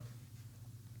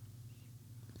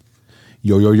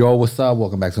Yo, what's up?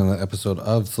 Welcome back to another episode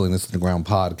of Salinas in the Ground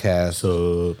podcast.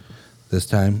 So this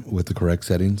time with the correct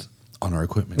settings on our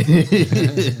equipment.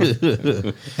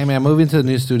 Hey man, moving to the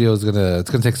new studio is gonna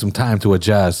take some time to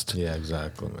adjust. Yeah,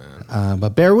 exactly, man.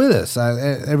 But bear with us.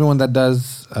 Everyone that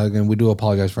does, again, we do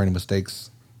apologize for any mistakes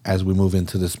as we move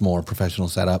into this more professional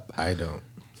setup. I don't.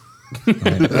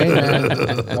 Right? Hey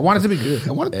man, I want it to be good.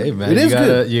 Hey man, it is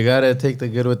good. You gotta take the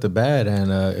good with the bad,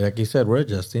 and like you said, we're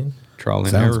adjusting. Trial and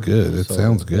Sounds error. good. It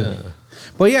sounds good. Yeah.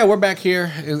 But yeah, we're back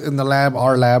here in the lab,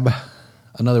 our lab,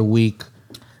 another week.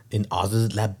 In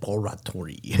Oz's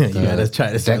laboratory. You gotta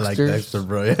try to say like Dexter,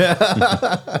 bro.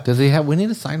 Yeah. Does he have? We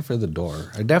need a sign for the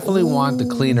door. I definitely want the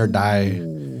clean or die.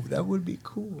 Ooh, that would be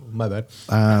cool. My bad.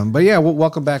 But yeah,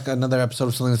 welcome back to another episode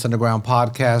of Salinas Underground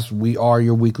Podcast. We are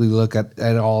your weekly look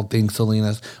at all things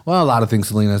Salinas. Well, a lot of things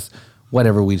Salinas.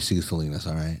 Whatever we see Salinas,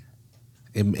 all right?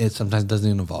 It sometimes doesn't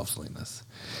even involve Salinas.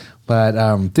 But,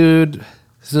 dude,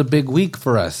 this is a big week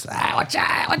for us. Watch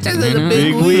out. This is a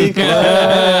big week.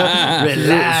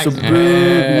 Relax. It's a big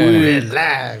week.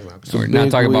 Relax. We're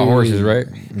not talking about horses, right?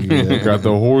 Yeah, got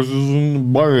the horses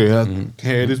in the back.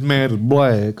 Head is mad as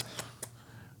black.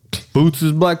 Boots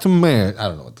is black to man. I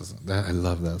don't know what this is. I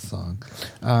love that song.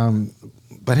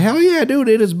 But hell yeah, dude,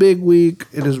 it is big week.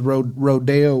 It is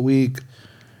rodeo week.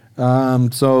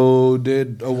 I'm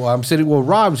sitting. Well,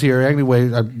 Rob's here anyway.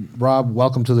 Rob,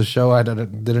 welcome to the show. I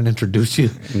didn't introduce you.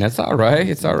 And that's all right.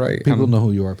 It's all right. People know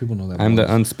who you are. People know that. I'm the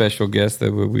unspecial guest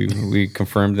that we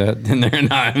confirmed that. And they're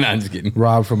not. I'm just kidding.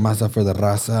 Rob from Masa for the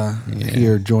Raza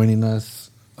here joining us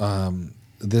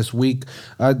this week.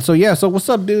 So what's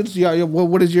up, dudes? Yeah,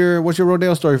 what's your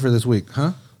rodeo story for this week?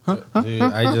 Huh? Dude,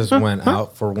 I just went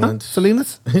out for once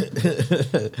Salinas?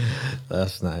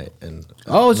 last night, and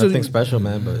so nothing special,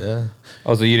 man. But yeah.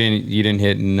 Oh, so you didn't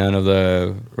hit none of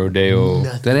the rodeo?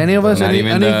 Did any of us? Not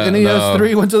even any of us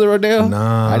three went to the rodeo?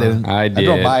 Nah. I didn't. I did. I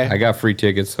drove by. I got free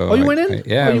tickets. So You went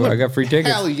in? I got free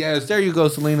tickets. Hell yes! There you go,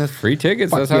 Salinas. Free tickets.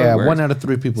 Fuck That's how yeah! it works. 1 out of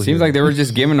 3 people. Seems here. like they were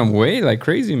just giving them away like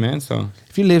crazy, man. So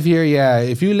If you live here,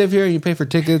 If you live here and you pay for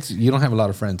tickets, you don't have a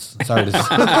lot of friends. Sorry to say.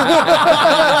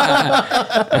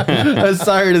 I'm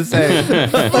sorry to say.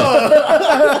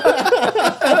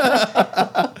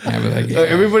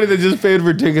 Everybody that just paid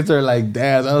for tickets are like,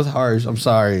 damn, that was harsh. I'm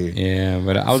sorry. yeah,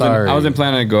 but I wasn't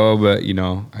planning to go, but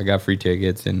I got free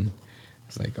tickets and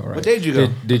it's like, all right. What day did you go?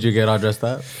 Did you get all dressed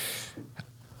up?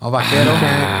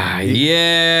 Yeah,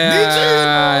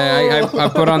 I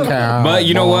put on, but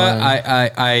you know what?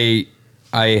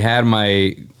 I had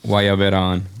my guayabera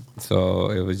on, so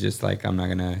it was just like I'm not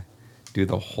gonna do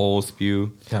the whole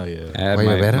spew. Hell yeah. I had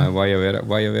Guayabera? my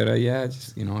guayabera, yeah,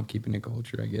 just keeping it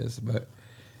culture, I guess. But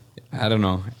I don't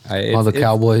know. All the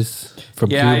cowboys from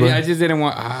Cuba. I just didn't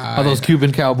want All those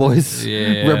Cuban cowboys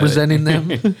representing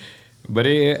them. But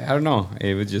I don't know.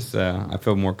 It was just I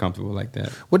feel more comfortable like that.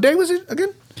 What day was it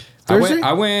again? Thursday?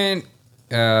 I went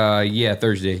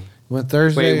Thursday. Went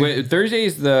Thursday. Wait, Thursday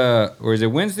is or is it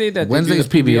Wednesday that Wednesday's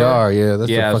they do the PBR. Yeah,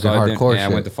 that's the fucking hardcore shit. I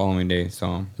went the following day.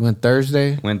 So You went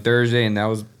Thursday. went Thursday, and that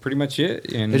was pretty much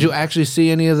it. And Did you actually see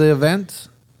any of the events?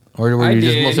 Or were you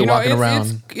just mostly walking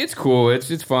around? It's cool.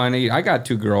 It's fun. I got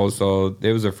 2 girls, so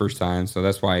it was their first time. So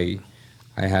that's why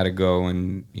I had to go,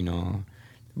 and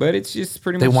But it's just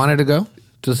pretty much. They wanted to go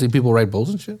to see people ride bulls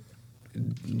and shit?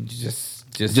 Just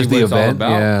the see what it's all event,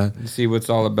 about. yeah. See what's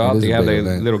all about. It is They a have big the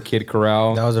event. little kid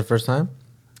corral. That was their first time?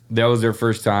 That was their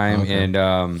first time, Okay. and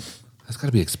That's got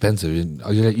to be expensive.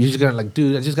 You're just going to like,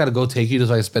 dude, I just got to go take you just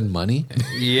so I can spend money.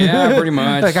 yeah, pretty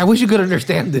much. Like, I wish you could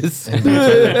understand this.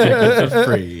 It's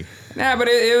free. Nah, but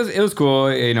it was cool.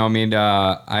 I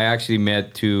actually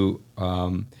met 2.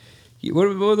 What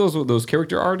were those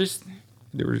character artists?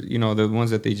 There were the ones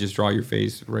that they just draw your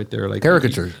face right there, like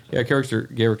Caricature. Yeah, character.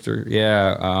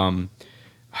 Yeah.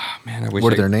 Man, I wish.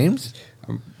 What are their names?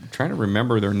 I'm trying to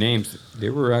remember their names. They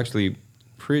were actually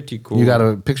pretty cool. You got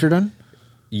a picture done?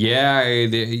 Yeah, I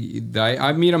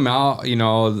meet them out.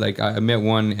 Like I met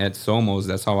one at Somos.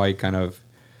 That's how I kind of.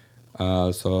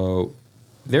 So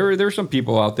there's some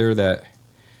people out there that.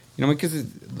 Because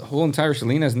the whole entire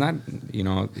Salinas is not,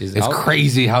 is It's out.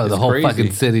 crazy how the It's whole crazy.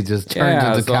 fucking city just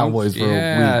turns into Cowboys for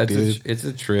a week, dude. It's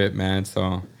a trip, man.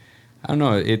 So, I don't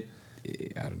know. I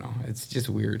don't know. It's just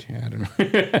weird. Yeah, I don't know.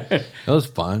 It was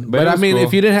fun. But But it I was mean, cool.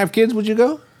 if you didn't have kids, would you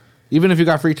go? Even if you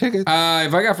got free tickets?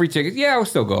 If I got free tickets, yeah, I would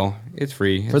still go. It's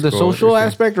free. For the social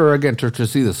aspect or again to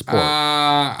see the sport?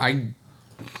 The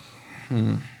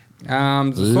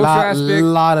social aspect,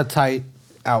 lot of tight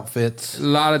outfits. a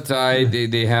lot of time.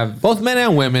 They have Both men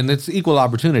and women. It's equal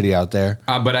opportunity out there.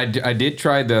 but I did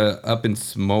try the Up in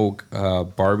Smoke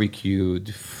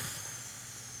barbecued.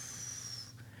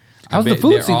 How's the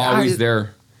food They're scene? always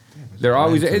there. They're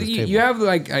always there. to this You table. you have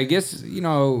like, I guess, in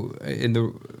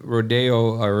the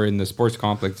rodeo or in the sports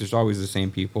complex, there's always the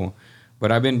same people.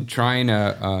 But I've been trying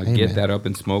to get man. that Up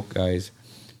and Smoke guys,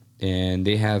 and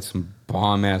they have some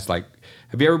bomb ass. Like,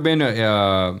 have you ever been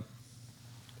to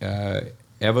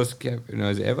Eva's? No,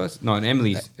 is it Eva's? No, in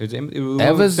Emily's.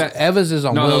 Eva's is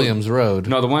on No, Williams Road.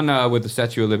 No, the one with the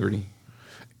Statue of Liberty.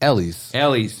 Ellie's.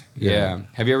 Yeah.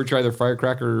 Have you ever tried their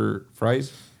firecracker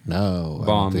fries? No. I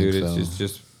Bomb, don't think dude. so. It's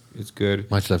just it's good.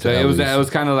 Much love So to it was Ellie's.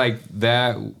 kind of like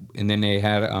that, and then they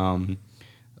had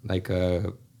like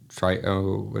a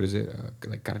what is it?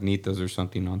 Like carnitas or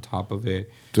something on top of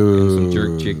it. And some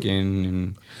jerk Dude. chicken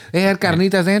and They had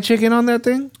carnitas and chicken on that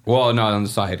thing? well, no, on the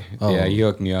side. Oh. Yeah, he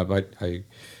hooked me up.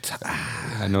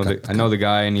 I know the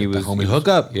guy, and he was homie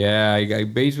hookup. Yeah, I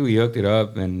basically hooked it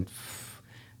up, and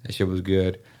that shit was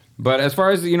good. But as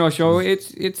far as show,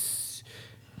 it's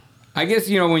I guess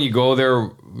when you go there,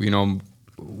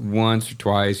 once or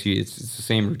twice, it's the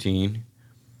same routine.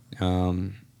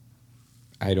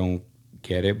 I don't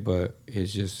get it, but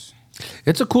it's just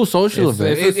It's a cool social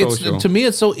event. It's a social. To me,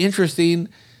 it's so interesting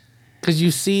because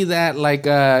you see that, like,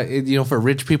 for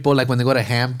rich people, like when they go to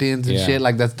Hamptons and Yeah. shit,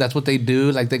 like that's what they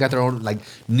do. Like they got their own like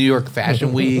New York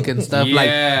Fashion Week and stuff.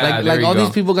 Yeah, there like you all go.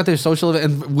 these people got their social event,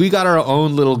 and we got our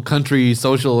own little country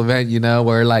social event.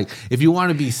 Where like if you want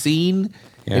to be seen,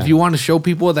 Yeah. if you want to show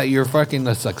people that you're fucking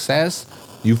a success.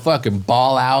 You fucking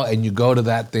ball out and you go to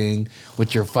that thing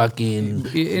with your fucking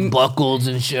And- buckles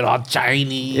and shit all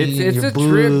shiny. It's your a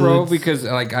trip, bro. boots. Because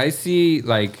like I see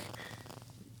like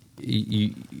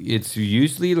it's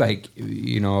usually like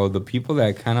the people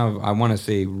that kind of, I want to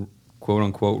say, quote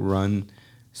unquote, run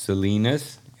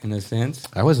Salinas in a sense.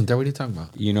 I wasn't there. What are you talking about?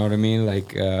 You know what I mean?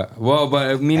 Like,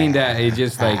 but meaning that it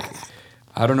just like,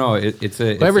 I don't know. It's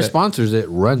Whoever sponsors it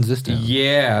runs this town.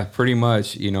 Yeah, pretty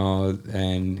much.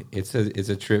 And it's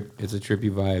a trip. It's a trippy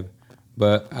vibe.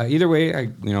 But either way,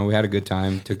 we had a good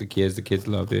time. Took the kids. The kids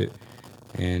loved it,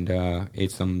 and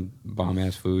ate some bomb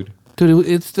ass food. Dude,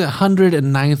 it's the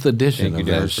 109th edition Thank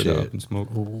you, of Derek, that for the Up shit. and Smoke.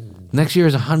 Next year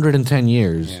is 110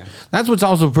 years. Yeah. That's what's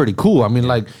also pretty cool. I mean,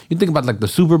 like, you think about like the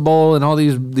Super Bowl and all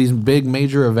these big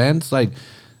major events. Like,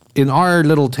 in our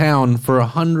little town, for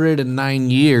 109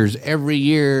 years, every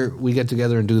year we get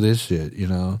together and do this shit.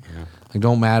 Yeah. Like,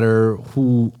 don't matter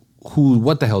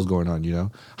what the hell's going on.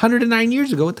 109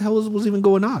 years ago, what the hell was even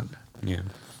going on? Yeah.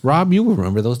 Rob, you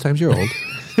remember those times? You're old.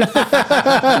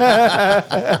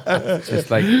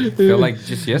 Just like felt like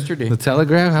just yesterday. The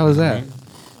Telegraph, how was that?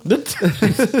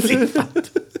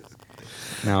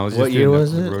 No, I was just What year doing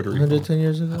was the it? Rotary 110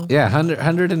 years ago? Yeah,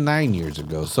 109 years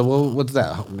ago. So what's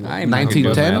that? I'm not good,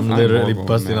 1910? man. I'm I'm literally horrible,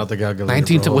 busting man. out the calculator.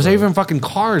 1910. Was there even fucking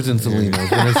cars in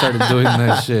Salinas when they started doing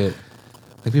that shit?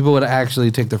 Like people would actually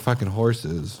take their fucking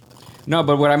horses. No,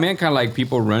 but what I meant, kind of like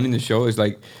people running the show, is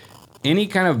like any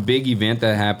kind of big event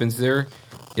that happens there,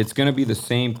 it's gonna be the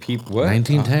same people. What?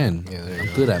 1910. Yeah, there you I'm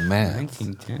go. good at math.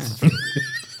 1910.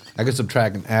 I can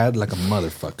subtract and add like a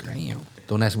motherfucker. Damn.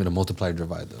 Don't ask me to multiply or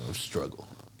divide though. I struggle.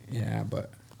 Yeah,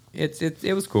 but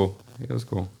it was cool. It was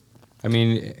cool. I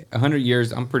mean, 100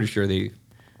 years. I'm pretty sure they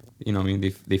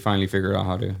finally figured out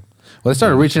how to. Well, they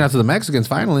started reaching out to the Mexicans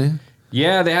finally.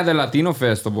 Yeah, they had the Latino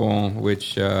Festival,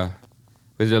 which was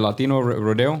the Latino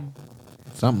Rodeo.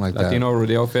 Something like Latino that.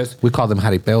 Rodeo Fest. We call them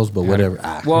jaripeos, but whatever.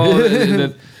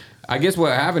 Well, I guess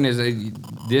what happened is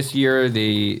this year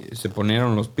they se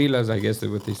ponieron los pilas. I guess is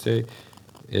what they say.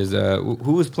 Is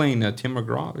who was playing Tim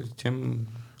McGraw?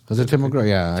 Was it Tim McGraw?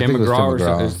 Yeah, Tim I think it was McGraw Tim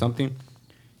or McGraw. something.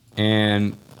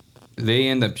 And they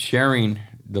end up sharing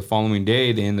the following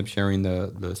day. They end up sharing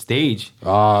the stage.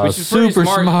 Oh, which is pretty super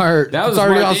smart. That was It's a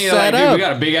already smart all thing. set Like, dude, up. we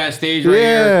got a big ass stage right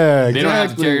Yeah, here. They don't have to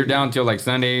exactly. tear it down until like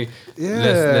Sunday.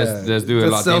 Yeah. Let's do a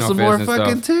Let's Latino sell some Fest more and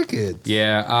fucking stuff. tickets.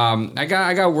 Yeah, I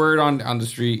got word on the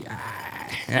street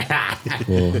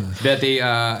that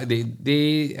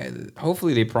they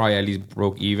hopefully they probably at least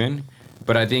broke even,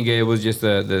 but I think it was just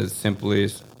the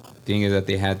simplest thing is that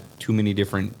they had too many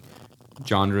different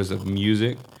genres of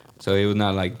music, so it was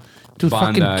not like Dude,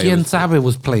 fucking banda, it Quien was- Sabe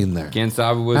was playing there. Quien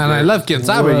Sabe was And there. I love Quien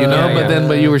Sabe, What? Yeah,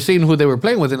 but you were seeing who they were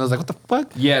playing with, and I was like, what the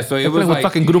fuck? Yeah, so They it was playing with like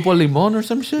fucking Grupo Limon or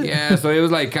some shit? Yeah, so it was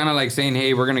like kind of like saying,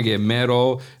 hey, we're gonna get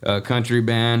metal, country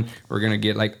band, we're gonna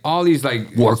get like all these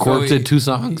like War so Corps did it- 2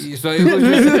 songs. So it was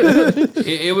just,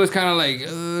 it was kind of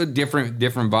like different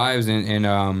vibes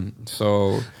and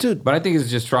so Dude. but I think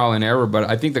it's just trial and error. But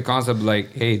I think the concept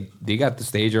like, hey, they got the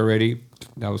stage already.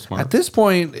 That was smart. At this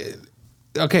point,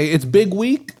 okay, it's big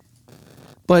week,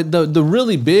 but the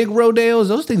really big rodeos,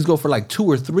 those things go for like 2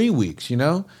 or 3 weeks,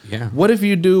 Yeah. What if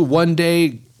you do one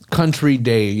day country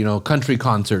day, you know, country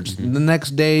concerts. The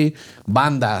next day,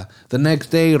 banda. The next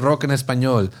day, rock en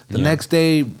español. The next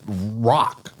day,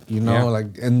 rock. You know,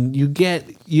 like, and you get,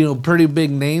 you know, pretty big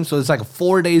names. So it's like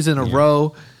 4 days in a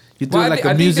row. You do like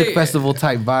a music festival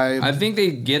type vibe. I think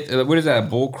they get, what is that,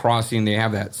 bull crossing? They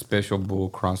have that special bull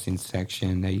crossing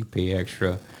section that you pay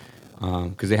extra.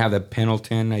 Because they have the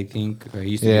Pendleton, I think. It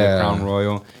used to be the Crown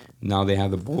Royal. Now they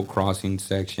have the bull crossing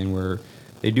section where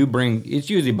they do bring, it's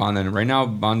usually banda. Right now,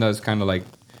 banda is kind of like,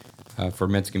 for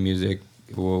Mexican music,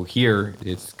 well, here,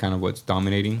 it's kind of what's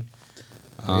dominating.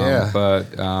 But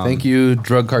thank you,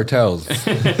 drug cartels.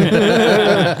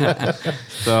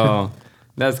 So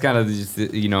that's kind of just,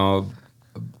 you know,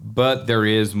 but there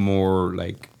is more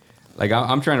like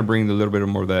I'm trying to bring a little bit of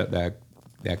more of that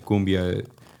cumbia,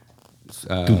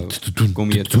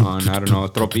 cumbia ton, I don't know,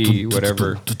 tropi,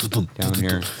 whatever, down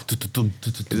here.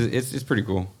 It's pretty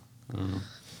cool. I don't know.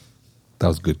 That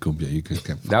was good cumbia. You could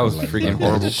that was freaking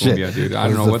horrible cumbia, dude. I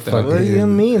don't know what the hell. What do you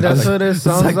mean? That's what it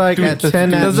sounds like at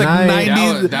 10 at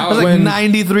night. That was like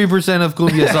 93% of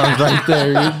cumbia songs right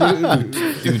there.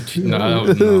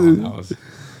 Dude,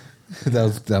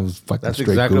 that was fucking That's straight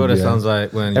exactly cumbia. what it sounds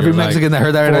like when every Mexican that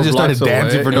heard that, and I just started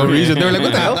dancing for no reason. They were like,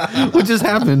 "What the hell? What just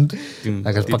happened?"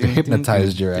 Like I fucking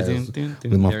hypnotized your ass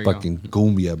with my fucking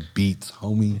cumbia beats,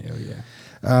 homie. Hell yeah.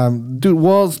 Dude.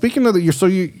 Well, speaking of you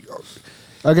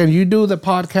do the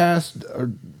podcast,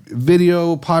 or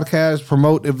video podcast,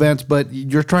 promote events, but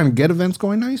you're trying to get events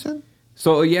going now. You said.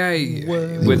 So within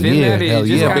that, it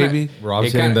just kinda, baby.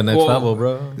 Rob's hitting the next level,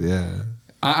 bro. Yeah.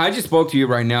 I just spoke to you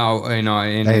right now, you know,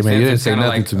 and hey man, you didn't say nothing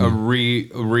like to me. A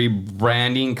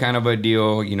rebranding kind of a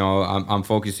deal. You know, I'm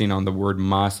focusing on the word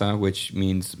masa, which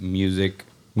means music,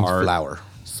 art, flower,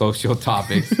 social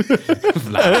topics,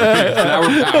 flower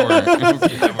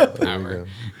power.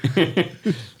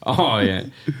 Oh yeah,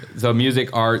 so music,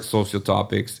 art, social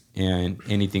topics, and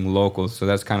anything local. So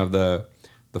that's kind of the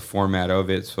format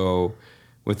of it. So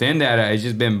within that, I've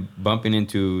just been bumping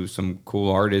into some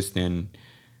cool artists, and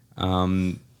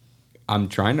I'm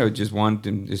trying to just want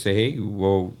them to say, hey,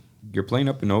 well, you're playing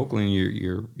up in Oakland,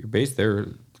 you're based there,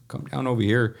 come down over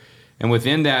here. And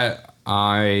within that,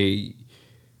 I'm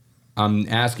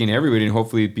asking everybody, and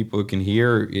hopefully people can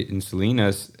hear it in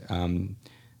Salinas,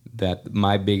 that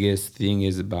my biggest thing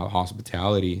is about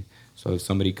hospitality. So if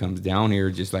somebody comes down here,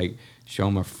 just like show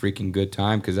them a freaking good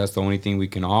time, because that's the only thing we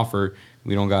can offer.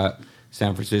 We don't got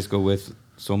San Francisco with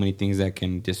so many things that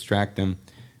can distract them,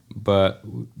 but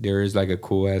there is like a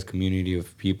cool ass community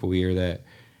of people here that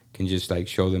can just like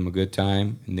show them a good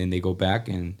time, and then they go back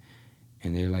and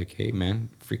they're like, hey man,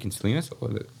 freaking Salinas, oh,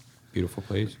 the beautiful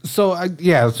place. So I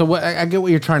get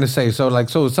what you're trying to say.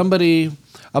 So somebody,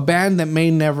 a band that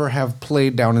may never have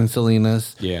played down in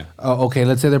Salinas. Yeah. Okay,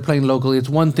 let's say they're playing locally. It's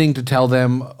one thing to tell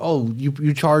them, oh,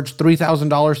 you charge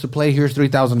 $3,000 to play. Here's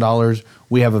 $3,000.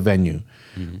 We have a venue.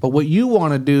 Mm-hmm. But what you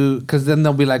want to do, because then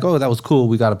they'll be like, oh, that was cool.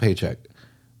 We got a paycheck.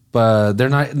 But they're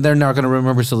not going to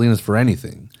remember Salinas for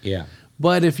anything. Yeah.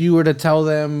 But if you were to tell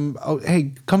them, oh,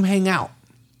 hey, come hang out.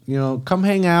 You know, come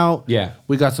hang out. Yeah.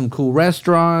 We got some cool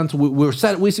restaurants. We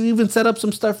even set up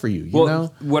some stuff for you, you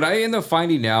know? What I end up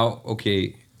finding out,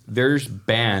 okay, there's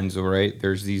bands, all right?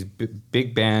 There's these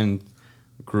big band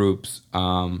groups.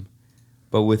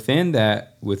 But within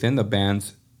the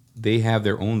bands, they have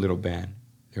their own little band.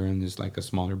 They're in this like a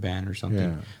smaller band or something.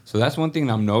 Yeah. So that's one thing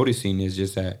I'm noticing is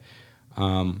just that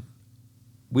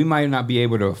we might not be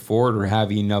able to afford or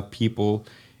have enough people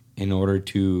in order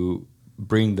to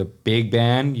bring the big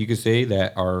band, you could say,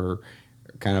 that are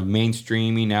kind of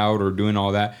mainstreaming out or doing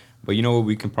all that. But you know what?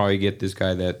 We can probably get this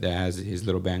guy that has his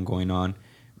little band going on,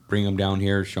 bring him down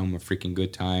here, show him a freaking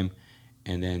good time,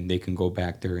 and then they can go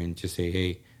back there and just say,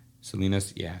 hey,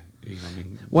 Salinas, yeah. You know what I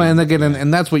mean? Well, and again,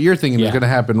 and that's what you're thinking is going to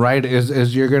happen, right? Is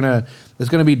it's going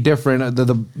to be different.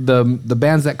 The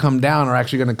bands that come down are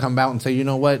actually going to come out and say, you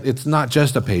know what? It's not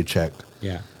just a paycheck.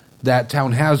 Yeah. That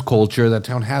town has culture. That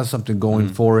town has something going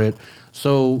for it.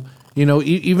 So, you know,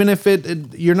 even if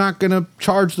you're not going to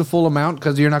charge the full amount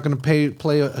because you're not going to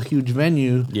play a huge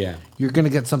venue. Yeah. You're going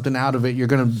to get something out of it. You're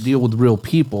going to deal with real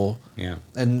people. Yeah.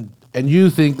 And you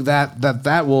think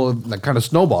that will like kind of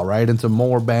snowball, right, into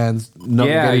more bands getting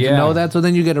to know that. So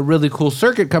then you get a really cool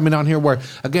circuit coming on here where,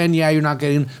 again, you're not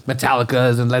getting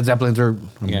Metallicas and Led Zeppelins or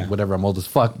whatever. I'm old as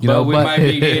fuck, but we might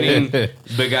be getting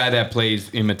the guy that plays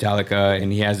in Metallica and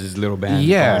he has his little band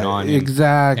going on.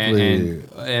 Exactly.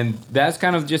 And that's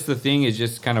kind of just the thing, is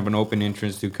just kind of an open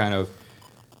entrance to kind of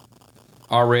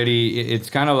already, it's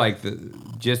kind of like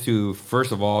just to,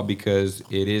 first of all, because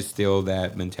it is still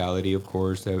that mentality, of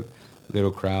course, that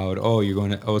little crowd. Oh, you're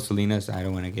going to Salinas? I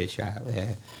don't want to get shot.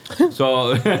 Yeah.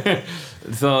 So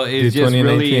it's just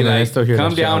really like,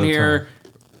 come down here.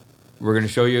 We're gonna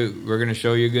show you. We're gonna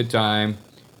show you a good time,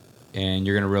 and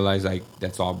you're gonna realize like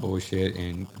that's all bullshit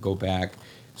and go back.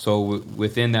 So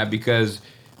within that, because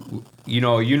you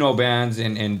know bands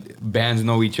and bands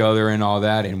know each other and all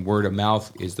that, and word of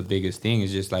mouth is the biggest thing.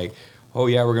 It's just like, oh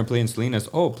yeah, we're gonna play in Salinas.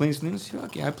 Oh, playing Salinas?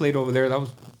 Okay, I played over there. That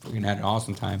was fucking had an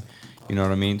awesome time. You know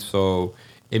what I mean? So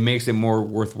it makes it more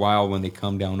worthwhile when they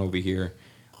come down over here.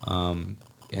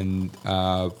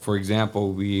 For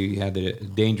example, we had the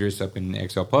Dangerous up in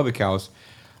XL Public House,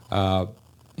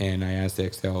 and I asked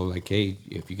XL like, hey,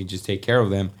 if you could just take care of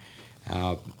them.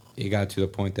 It got to the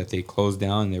point that they closed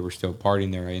down and they were still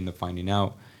partying there. I ended up finding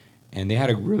out, and they had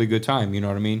a really good time. You know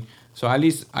what I mean? So at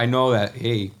least I know that,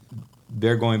 hey,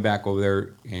 they're going back over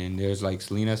there, and there's like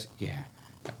Salinas, yeah,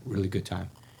 really good time.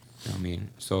 You know what I mean?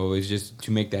 So it's just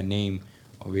to make that name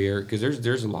over here, because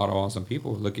there's a lot of awesome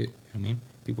people. Look at,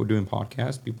 people doing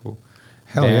podcasts, people,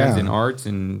 bands and arts,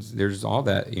 and there's all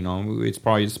that. It's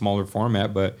probably a smaller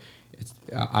format, but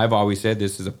I've always said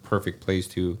this is a perfect place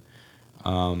to,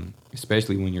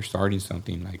 especially when you're starting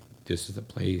something, like this is the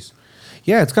place.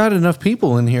 Yeah, it's got enough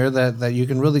people in here that you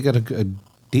can really get a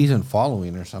decent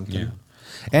following or something. Yeah.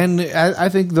 And I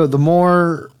think the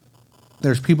more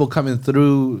there's people coming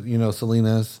through,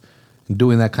 Salinas and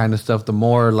doing that kind of stuff, the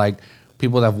more like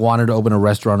people that have wanted to open a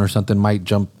restaurant or something might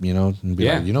jump, and be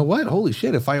like, you know what? Holy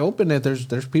shit, if I open it,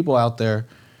 there's people out there.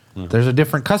 Mm-hmm. There's a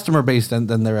different customer base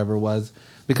than there ever was.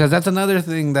 Because that's another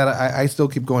thing that I still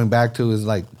keep going back to is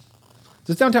like,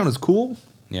 this downtown is cool.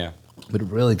 Yeah. But it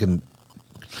really can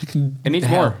it needs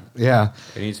more. Yeah.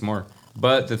 It needs more.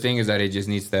 But the thing is that it just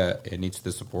needs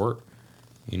the support.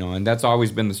 And that's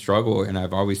always been the struggle, and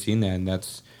I've always seen that, and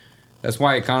that's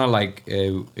why it kind of like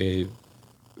I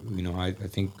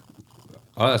think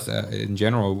us in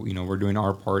general, we're doing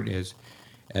our part as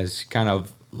kind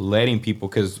of letting people,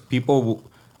 because people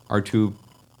are too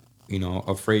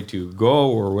afraid to go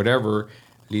or whatever.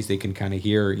 At least they can kind of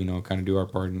hear, kind of do our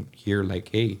part and hear like,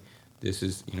 hey, this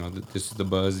is this is the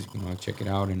buzz, check it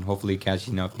out, and hopefully catch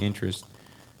enough interest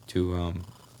to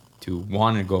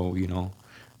want to go,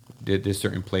 did this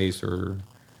certain place or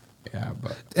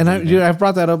but and I've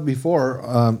brought that up before.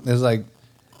 It's like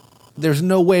there's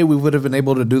no way we would have been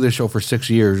able to do this show for 6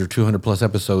 years or 200 plus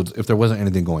episodes if there wasn't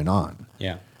anything going on.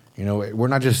 Yeah, we're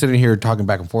not just sitting here talking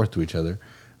back and forth to each other.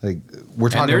 Like we're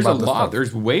talking there's about a lot. Stuff.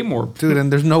 There's way more, dude.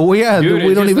 And there's no way. Yeah, dude,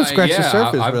 we don't even scratch the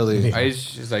surface. Really,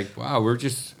 it's just like wow. We're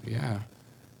just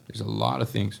There's a lot of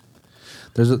things.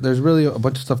 There's really a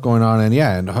bunch of stuff going on,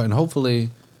 and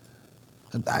hopefully.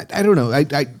 I don't know.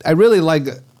 I really like.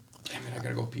 Damn it! I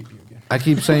gotta go pee again. I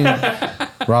keep saying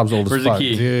Rob's old as fuck.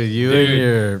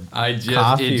 Dude, and your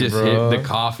coffee, it just bro. hit the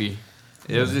coffee.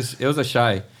 It was a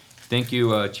shy. Thank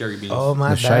you, Cherry Beans. Oh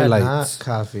my bad, not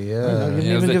coffee. Yeah, you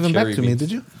didn't even give them back to me,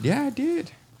 did you? Yeah, I did.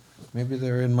 Maybe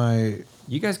they're in my.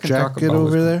 You guys can jacket talk about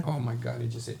over there. Oh my god! It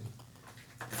just hit me.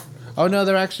 Oh no,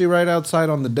 they're actually right outside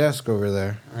on the desk over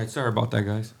there. All right, sorry about that,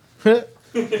 guys.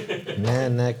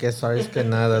 Man, que sorry es que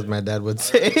nada, as my dad would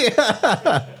say.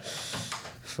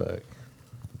 Fuck.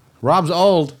 Rob's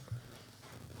old.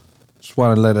 Just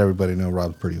want to let everybody know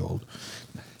Rob's pretty old.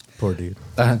 Poor dude.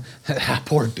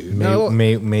 Poor dude.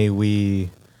 May we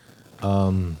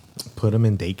put him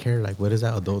in daycare? Like, what is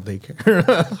that? Adult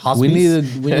daycare? we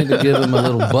need to give him a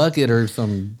little bucket or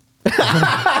some.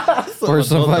 Or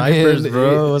some diapers,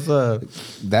 bro. What's up?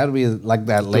 That'd be like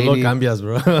that lady. Cambias,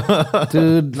 bro.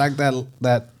 Dude, like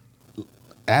that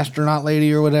astronaut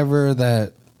lady or whatever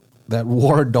that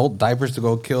wore adult diapers to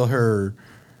go kill her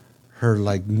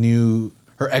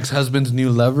ex-husband's new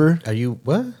lover. Are you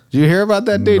what? Did you hear about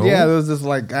that, dude? No. Yeah, there was this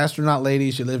like astronaut lady.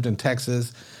 She lived in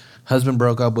Texas. Husband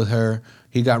broke up with her.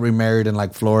 He got remarried in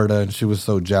like Florida, and she was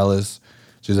so jealous.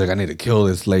 She's like, I need to kill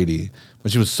this lady.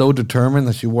 But she was so determined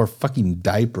that she wore fucking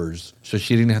diapers so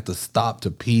she didn't have to stop to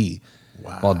pee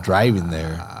while driving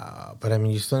there. But I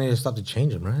mean, you still need to stop to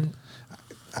change them, right?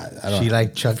 I don't, she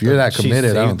like chucked. If you're that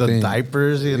committed, I don't the think.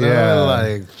 diapers, you know, Yeah.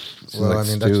 like. Well, like I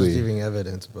mean, that's Stewie. just giving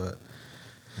evidence, but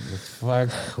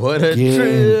Fuck. what a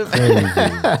trip, Crazy.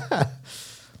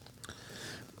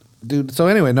 Dude. So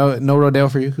anyway, no Rodeo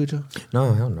for you, Cucho?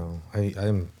 No, hell no.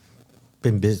 I'm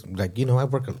been busy. Like, I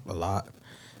work a lot,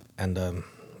 and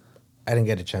I didn't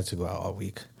get a chance to go out all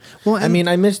week. Well, I mean,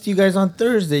 I missed you guys on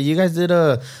Thursday. You guys did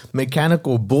a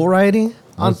mechanical bull riding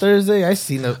on Thursday. I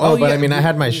seen it. But yeah. I mean, I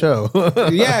had my show.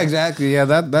 Yeah, exactly. Yeah,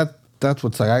 that's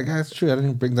what's like. That's true. I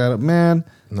didn't bring that up, man.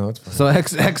 No, it's fine. So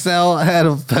XL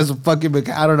has a fucking.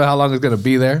 I don't know how long it's gonna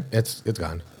be there. It's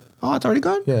gone. Oh, it's already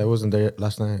gone. Yeah, it wasn't there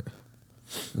last night.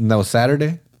 And that was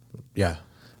Saturday? Yeah.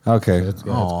 Okay. It's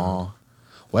Aw.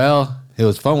 Well, it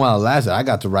was fun while it lasted. I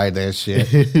got to ride that shit.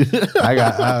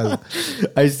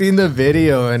 I seen the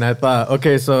video and I thought,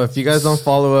 okay, so if you guys don't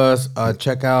follow us,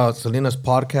 check out Selena's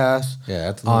podcast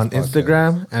on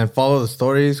Instagram and follow the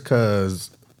stories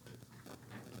because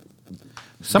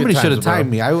somebody should have timed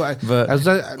me.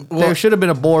 There should have been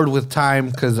a board with time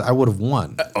because I would have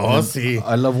won. See.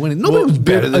 I love winning. Nobody was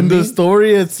better than me. In the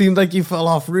story, it seemed like you fell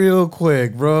off real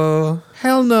quick, bro.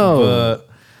 Hell no. But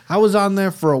I was on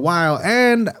there for a while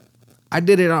and I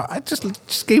did it. I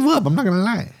just gave up. I'm not gonna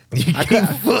lie.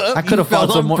 I could have fought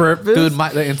some more. Purpose? Dude,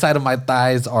 the inside of my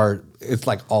thighs it's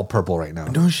like all purple right now.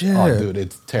 No shit. Oh, dude,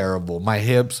 it's terrible. My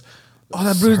hips. Oh,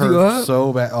 that bruised you up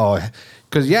so bad. Oh,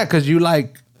 because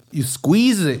you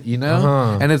squeeze it, you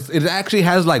know, and it actually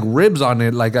has like ribs on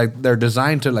it, like they're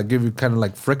designed to like give you kind of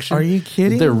like friction. Are you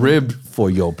kidding? They're ribbed for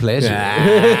your pleasure,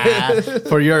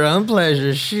 for your own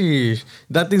pleasure. Sheesh,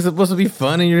 that thing's supposed to be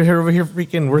fun, and you're here over here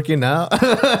freaking working out.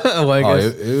 Well, I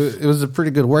guess it was a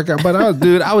pretty good workout, but I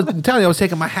was telling you, I was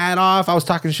taking my hat off. I was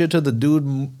talking shit to the dude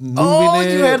moving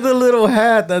it. You had the little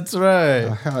hat. That's right.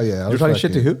 Oh, hell yeah! You're talking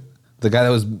shit to who? The guy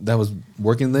that was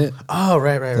working there. Oh,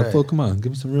 right. Fool, come on,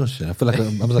 give me some real shit. I feel like I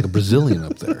was like a Brazilian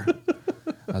up there.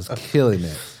 I was killing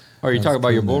it. Oh, you talking about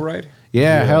your bull ride?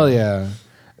 Yeah, hell yeah.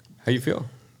 How you feel?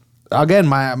 Again,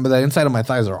 the inside of my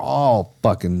thighs are all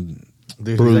fucking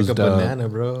bruised like a up. banana,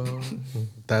 bro.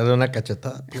 Una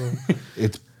cachetada, bro.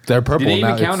 They're purple. Did they even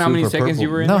now. count It's how many super seconds purple. you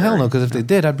were in? No, there? hell no. Because if they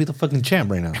did, I'd be the fucking champ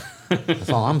right now.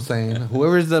 That's all I'm saying.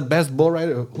 Whoever's the best bull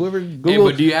rider, whoever Google. Hey,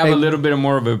 but do you have a little bit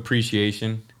more of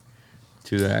appreciation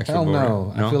to the actual Hell bull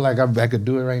no. ride? I feel like I could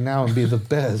do it right now and be the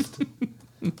best.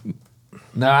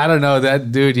 No, I don't know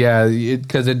that dude. Yeah,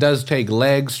 because it does take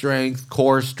leg strength,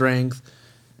 core strength,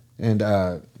 and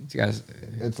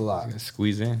it's a lot.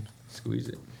 Squeeze it.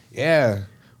 Yeah,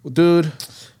 well, dude.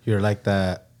 You're like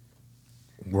that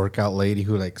workout lady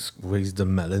who like squeezed the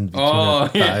melon between her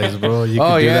thighs, bro. You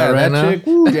could do that right now. Chick,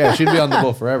 woo, yeah, she'd be on the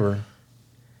bull forever.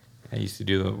 I used to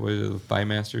do the Thigh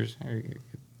Masters.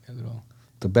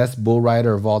 The best bull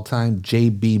rider of all time,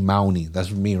 JB Mounty. That's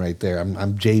me right there. I'm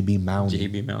JB Mounty.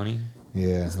 JB Mounty.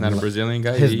 Yeah, It's not a Brazilian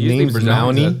guy. His name's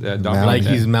Mounty. Like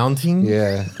he's mounting.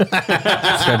 Yeah, this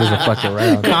guy doesn't fuck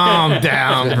around. Calm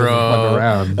down, bro. Fuck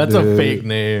around, that's dude. a fake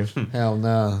name. Hell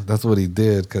no, that's what he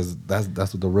did because that's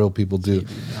what the real people do.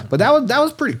 But that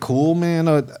was pretty cool, man.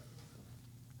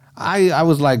 I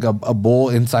was like a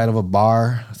bull inside of a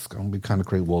bar. It's gonna be kind of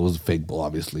crazy. Well, it was a fake bull,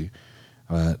 obviously,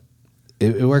 but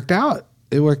it worked out.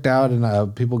 It worked out,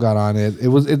 and people got on it.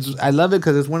 I love it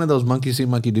because it's one of those monkey see,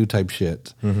 monkey do type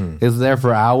shit. Mm-hmm. It's there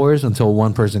for hours until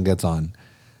one person gets on,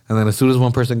 and then as soon as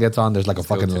one person gets on, there's like a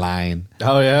fucking line.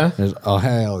 Oh yeah. Oh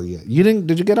hell yeah!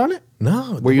 Did you get on it?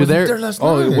 No. Were you there? Last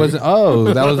night. It wasn't.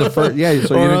 Oh, that was the first. Yeah,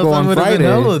 so you didn't go on Friday.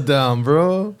 Hella down,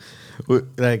 bro.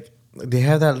 Like they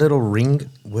have that little ring.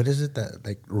 What is it? That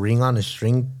like ring on a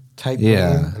string type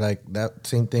thing? Like that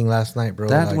same thing last night, bro.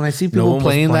 That like, when I see people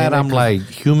playing that, I'm like,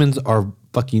 humans are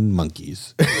fucking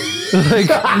monkeys. Like,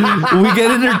 we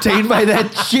get entertained by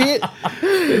that shit,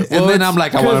 and then I'm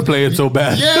like, I want to play it so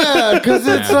bad. Yeah, because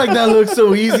it's like that looks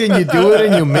so easy, and you do it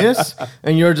and you miss,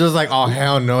 and you're just like, oh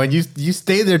hell no, and you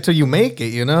stay there till you make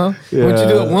it. You know, once you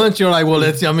do it once, you're like, well,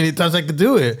 let's see how many times I could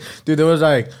do it, dude. There was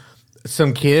like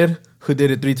some kid who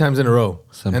did it 3 times in a row.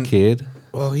 Kid.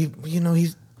 Well, he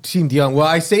seemed young. Well,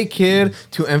 I say kid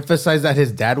to emphasize that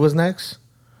his dad was next.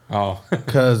 Oh,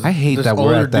 because I hate that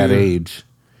we're at that age.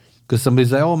 Because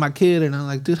somebody's like, oh, my kid. And I'm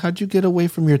like, dude, how'd you get away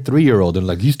from your 3-year-old? And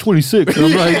like, he's 26. And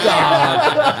I'm like,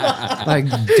 oh. Like,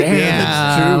 damn.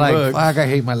 Yeah, true, like, fuck, I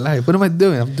hate my life. What am I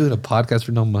doing? I'm doing a podcast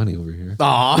for no money over here.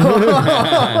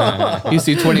 You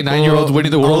see 29-year-olds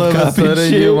winning the World Cup and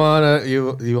shit. You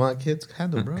want kids?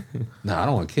 Handle, bro. No, I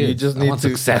don't want kids. You just need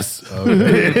success.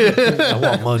 Okay. I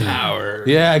want money. power.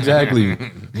 Yeah, exactly.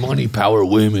 Money, power,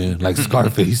 women. Like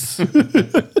Scarface.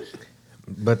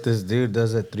 But this dude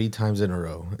does it 3 times in a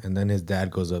row, and then his dad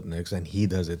goes up next, and he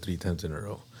does it 3 times in a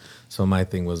row. So my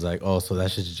thing was like, oh, so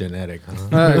that's just genetic, huh?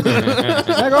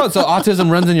 Like, oh, so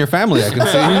autism runs in your family, I can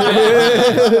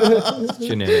see.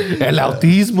 Genetic. El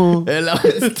autismo.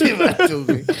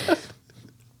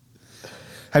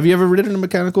 Have you ever ridden a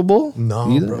mechanical bull?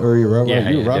 No, either? bro. Or you, Rob? Yeah,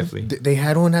 you, yeah, Rob? definitely. They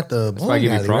had one at the why I bowling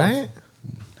give you alley, props. right?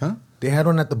 Huh? They had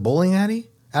one at the bowling alley?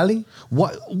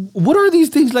 What are these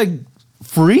things like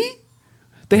free?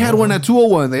 They had one at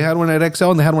 201, they had one at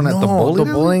XL, and they had one at the bowling alley?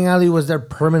 The bowling alley was there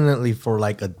permanently for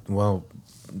like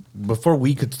before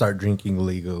we could start drinking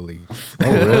legally.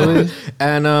 Oh, really?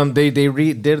 And they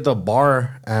redid the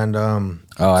bar, and I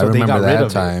so they remember got that rid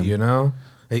of time. it, you know?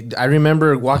 I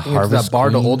remember walking into that bar,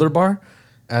 the older bar,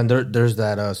 and there's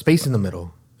that space in the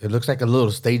middle. It looks like a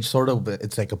little stage, sort of, but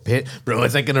it's like a pit. Bro,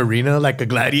 it's like an arena, like a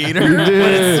gladiator. But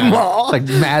it's small. It's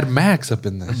like Mad Max up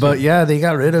in there. But yeah, they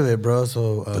got rid of it, bro.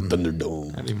 So the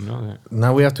Thunderdome. I didn't even know that.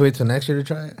 Now we have to wait till next year to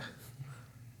try it.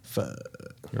 Fuck.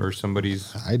 Or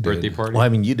somebody's I did. birthday party. Well, I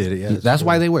mean, you did it, yeah. That's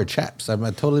why they wear chaps. I mean,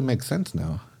 it totally makes sense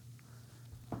now.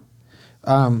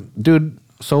 Dude,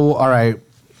 so, all right.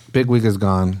 Big week is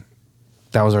gone.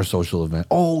 That was our social event.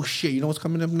 Oh, shit. You know what's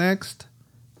coming up next?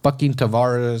 Fucking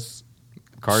Tavares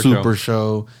Car Super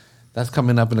show. That's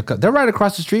coming up in a they're right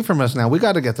across the street from us now. We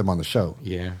got to get them on the show.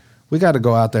 Yeah. We got to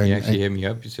go out there. He and, actually hit me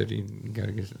up. He said he got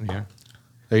to get, yeah.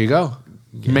 There you go.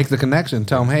 Yeah. Make the connection.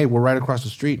 Tell them, hey, we're right across the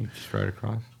street. Just right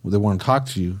across. They want to talk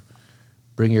to you.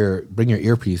 Bring your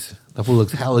earpiece. That fool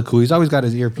looks hella cool. He's always got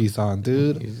his earpiece on,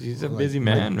 dude. He's a busy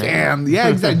man, right? Damn. Yeah,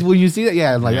 exactly. When you see that,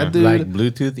 yeah, like Yeah. that dude. Like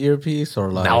Bluetooth earpiece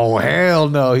or like... No, hell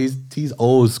no. He's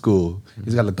old school.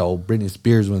 He's got like the old Britney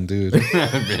Spears one, dude.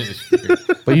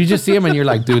 But you just see him and you're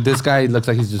like, dude, this guy looks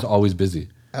like he's just always busy.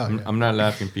 I'm not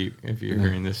laughing, Pete, if you're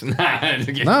hearing this. No,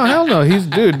 hell no.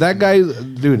 That guy,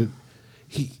 dude,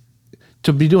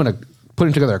 to be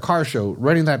putting together a car show,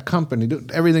 running that company,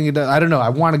 everything he does. I don't know. I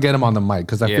want to get him on the mic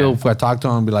because I feel if I talk to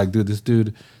him, I'd be like, dude, this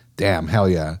dude, damn, hell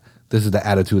yeah. This is the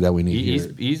attitude that we need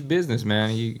here. He's business, man.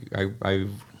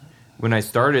 When I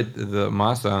started the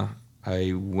Masa,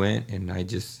 I went and I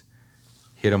just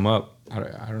hit him up.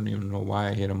 I don't even know why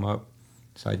I hit him up.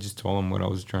 So I just told him what I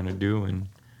was trying to do, and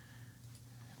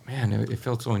man, it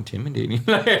felt so intimidating.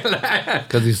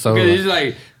 Because he's so. He's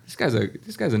like,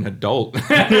 this guy's an adult.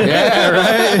 Yeah,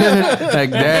 right. Like,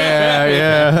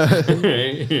 yeah.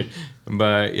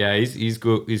 But yeah, he's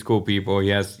cool. He's cool people. He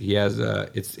has.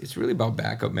 It's really about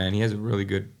backup, man. He has a really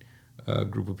good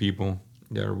group of people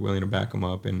that are willing to back him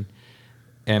up, and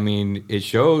I mean, it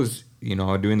shows. You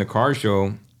know, doing the car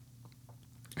show.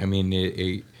 I mean,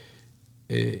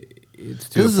 it's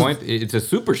to the point. It's a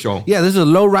super show. Yeah, this is a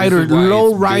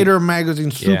lowrider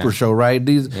magazine super show, right?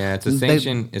 It's a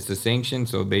sanction. It's a sanction.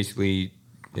 So basically,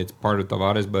 it's part of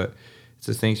Tavares, but it's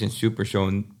a sanctioned super show.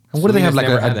 And what do they have? Like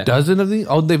a dozen of these?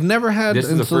 Oh, they've never had. This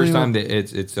is the first time that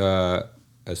it's a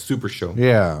super show.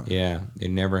 Yeah, yeah. They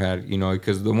never had,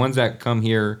 because the ones that come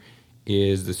here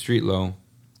is the Street Low,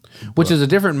 which is a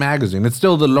different magazine. It's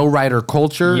still the lowrider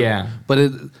culture. Yeah, but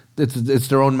it's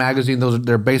their own magazine.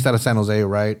 They're based out of San Jose,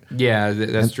 right? Yeah,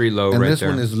 that's Street Low. And right this there.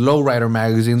 one is Lowrider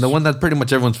magazine, the one that pretty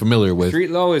much everyone's familiar with.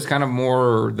 Street Low is kind of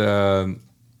more the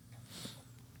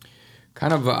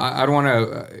kind of. I don't want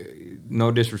to. No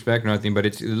disrespect or nothing, but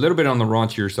it's a little bit on the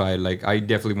raunchier side. Like, I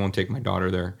definitely won't take my daughter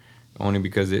there, only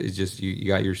because it's just you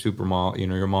got your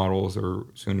your models or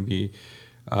soon to be,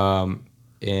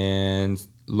 and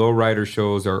lowrider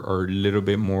shows are a little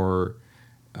bit more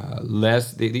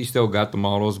less. They still got the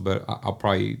models, but I'll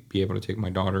probably be able to take my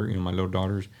daughter, my little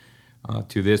daughters,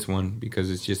 to this one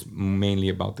because it's just mainly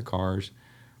about the cars,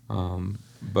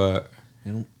 but.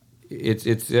 It's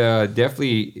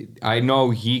definitely. I know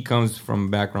he comes from a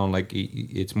background like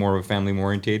it's more of a family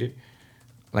orientated.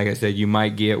 Like I said, you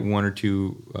might get one or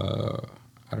two.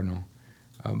 I don't know,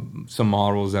 some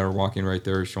models that are walking right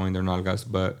there showing their nalgas,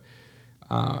 but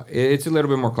it's a little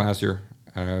bit more classier.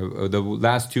 The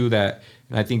last two and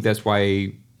I think that's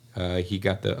why he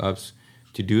got the ups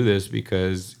to do this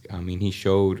because he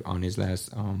showed on his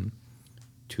last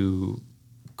two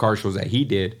car shows that he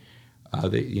did.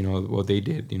 What they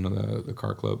did, the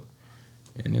car club,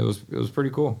 and it was pretty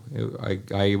cool.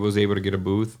 I was able to get a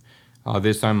booth.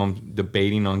 This time I'm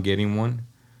debating on getting one,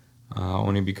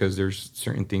 only because there's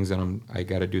certain things that I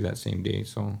got to do that same day.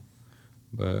 So,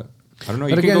 but I don't know.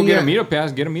 You can go get a meetup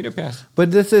pass. Get a meetup pass.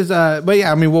 But this is,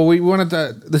 we wanted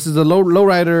to. This is a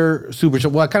lowrider super show.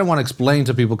 Well, I kind of want to explain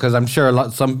to people because I'm sure a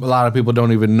lot of people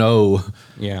don't even know,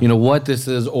 what this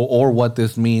is or what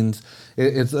this means.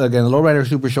 It's again a lowrider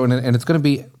super show, and it's going to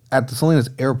be at the Salinas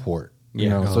Airport.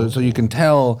 So you can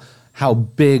tell how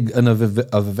big of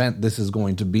event this is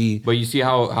going to be. But you see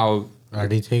how are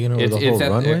they taking over the whole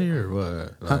runway or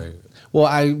what? Like,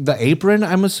 well, the apron,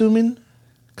 I'm assuming.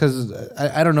 Because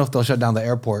I don't know if they'll shut down the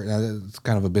airport. It's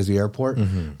kind of a busy airport.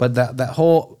 Mm-hmm. But that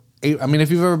whole... I mean, if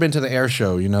you've ever been to the air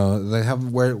show, they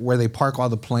have where they park all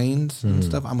the planes and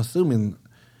stuff. I'm assuming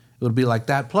it would be like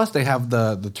that. Plus, they have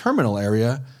the terminal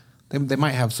area. They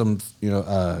might have some,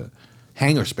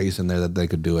 hangar space in there that they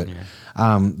could do it. Yeah.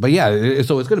 But yeah,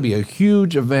 so it's going to be a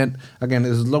huge event. Again,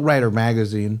 this is Lowrider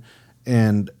Magazine.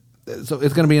 And so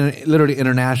it's going to be a literally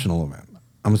international event.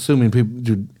 I'm assuming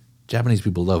people... Japanese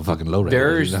people love fucking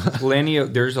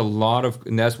lowriders. There's a lot of,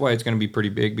 and that's why it's going to be pretty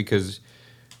big because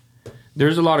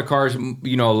there's a lot of cars.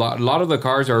 You know, a lot of the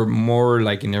cars are more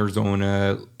like in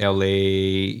Arizona, LA.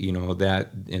 You know,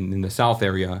 that in the South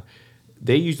area,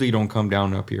 they usually don't come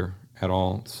down up here at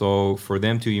all. So for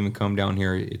them to even come down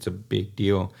here, it's a big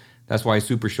deal. That's why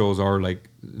super shows are like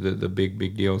the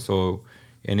big deal. So,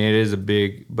 and it is a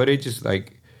big, but it just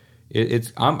like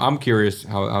it's. I'm curious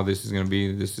how this is gonna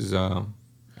be. This is I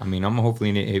mean, I'm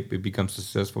hopefully it becomes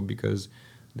successful because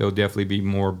there'll definitely be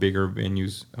more bigger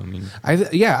venues. I mean,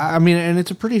 I mean, and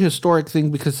it's a pretty historic thing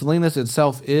because Salinas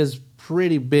itself is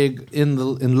pretty big in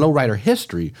lowrider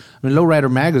history. I mean,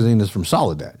 Lowrider magazine is from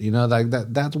Soledad. You know, like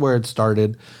that's where it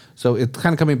started. So it's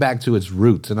kind of coming back to its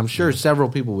roots, and I'm sure several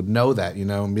people would know that. You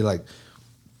know, and be like,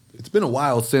 it's been a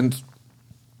while since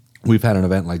we've had an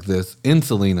event like this in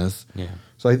Salinas. Yeah.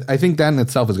 So I think that in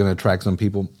itself is going to attract some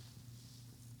people.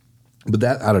 But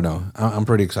that, I don't know. I'm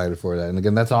pretty excited for that. And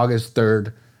again, that's August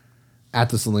 3rd at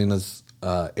the Salinas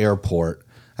airport.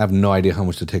 I have no idea how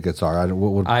much the tickets are.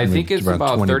 I think it's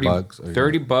about 20 $30, or,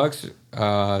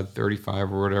 $30,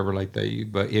 35 or whatever like that.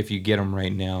 But if you get them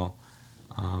right now,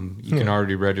 you can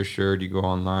already register. You go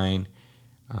online.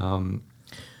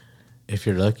 If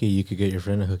you're lucky, you could get your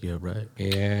friend to hook you up, right?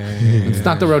 Yeah. It's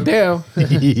not the rodeo.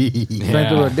 It's not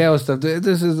the rodeo stuff.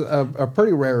 This is a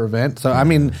pretty rare event. So, I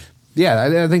mean,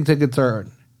 yeah, I think tickets are,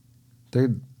 they're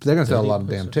going to sell a lot of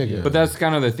damn tickets. Yeah. But that's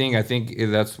kind of the thing. I think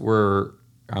that's where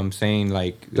I'm saying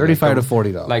like $35 to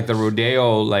 $40. Like the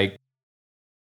rodeo, like